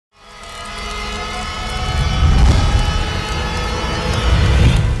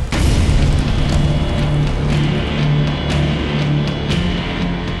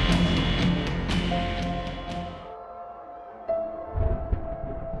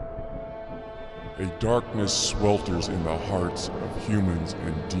A darkness swelters in the hearts of humans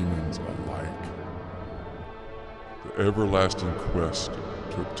and demons alike. The everlasting quest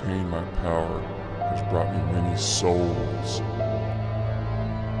to obtain my power has brought me many souls.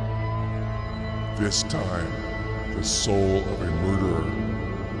 This time, the soul of a murderer,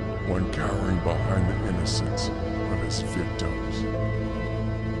 one cowering behind the innocence of his victims.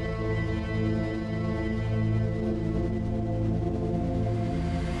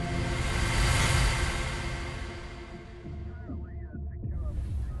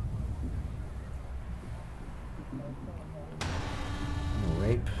 No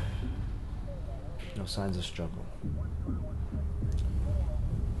rape, no signs of struggle.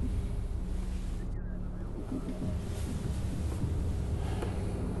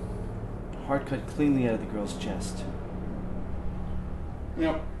 Heart cut cleanly out of the girl's chest.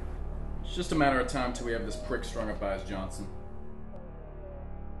 Yep. It's just a matter of time till we have this prick strung up by his Johnson.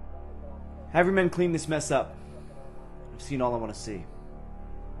 Have your men clean this mess up. I've seen all I want to see.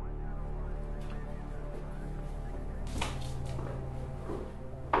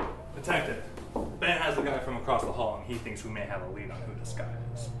 Detective, Ben has a guy from across the hall and he thinks we may have a lead on who this guy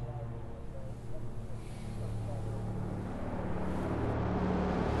is.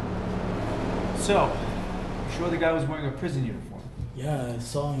 So, you sure the guy was wearing a prison uniform? Yeah, I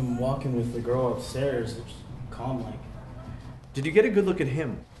saw him walking with the girl upstairs, just calm like. Did you get a good look at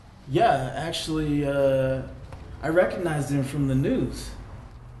him? Yeah, actually, I recognized him from the news.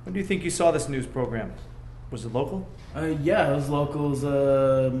 When do you think you saw this news program? Was it local? Yeah, it was locals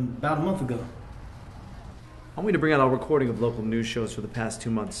about a month ago. I'm going to bring out our recording of local news shows for the past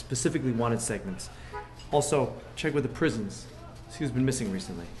 2 months, specifically wanted segments. Also, check with the prisons. See who's been missing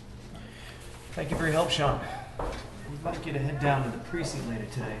recently. Thank you for your help, Sean. We'd like you to head down to the precinct later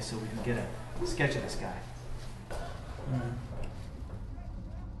today so we can get a sketch of this guy.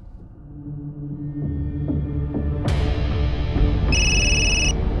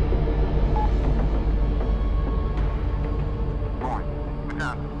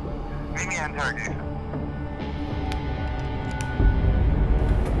 Meet me at interrogation.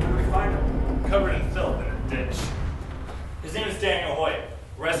 Where did we find him? Covered in filth in a ditch. His name is Daniel Hoyt.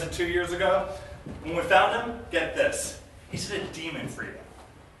 Arrested 2 years ago. When we found him, get this. He's a demon freedom.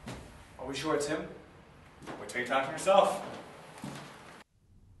 Are we sure it's him? Wait till you talk to yourself.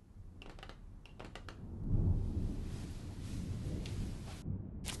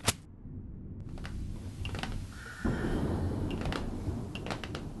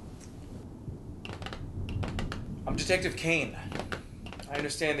 I'm Detective Kane. I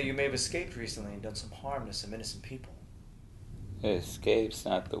understand that you may have escaped recently and done some harm to some innocent people. Escape's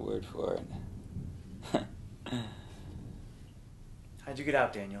not the word for it. How'd you get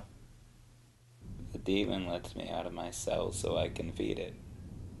out, Daniel? The demon lets me out of my cell so I can feed it.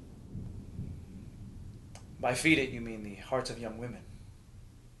 By feed it, you mean the hearts of young women.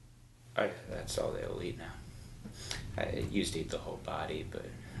 That's all they'll eat now. I used to eat the whole body, but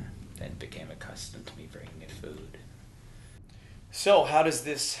then became accustomed to me bringing it food. So, how does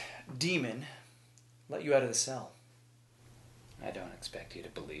this demon let you out of the cell? I don't expect you to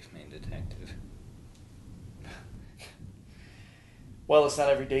believe me, Detective. Well, it's not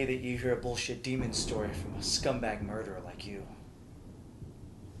every day that you hear a bullshit demon story from a scumbag murderer like you.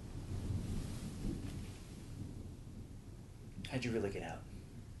 How'd you really get out?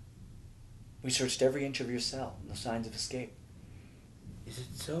 We searched every inch of your cell. No signs of escape. Is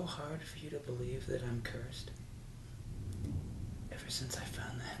it so hard for you to believe that I'm cursed? Ever since I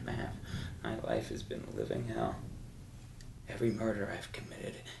found that map, my life has been a living hell. Every murder I've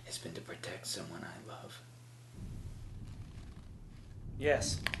committed has been to protect someone I love.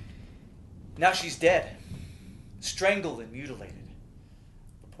 Yes. Now she's dead. Strangled and mutilated.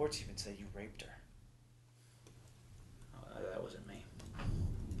 Reports even say you raped her. Oh, that wasn't me.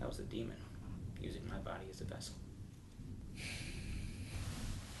 That was the demon, using my body as a vessel.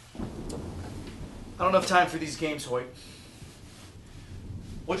 I don't have time for these games, Hoyt.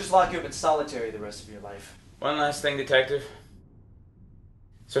 We'll just lock you up in solitary the rest of your life. One last thing, Detective.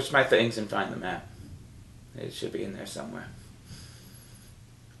 Search my things and find the map. It should be in there somewhere.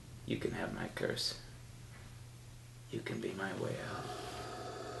 You can have my curse. You can be my way out.